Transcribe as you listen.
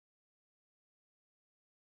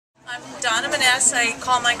I'm Donna Maness. I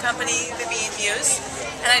call my company the Bead Muse,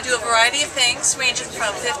 and I do a variety of things ranging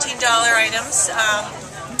from $15 items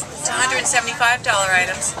to $175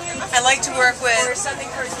 items. I like to work with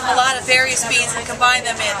a lot of various beads and combine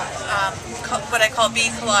them in what I call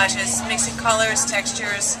bead collages, mixing colors,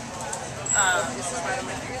 textures,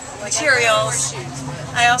 materials.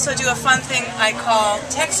 I also do a fun thing I call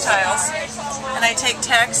textiles, and I take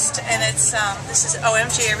text, and it's this is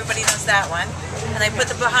OMG, everybody knows that one, and I put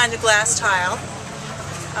them behind the glass tile.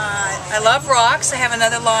 I love rocks. I have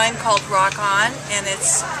another line called Rock On, and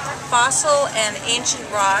it's fossil and ancient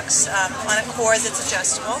rocks on a cord that's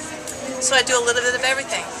adjustable. So I do a little bit of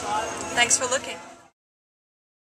everything. Thanks for looking.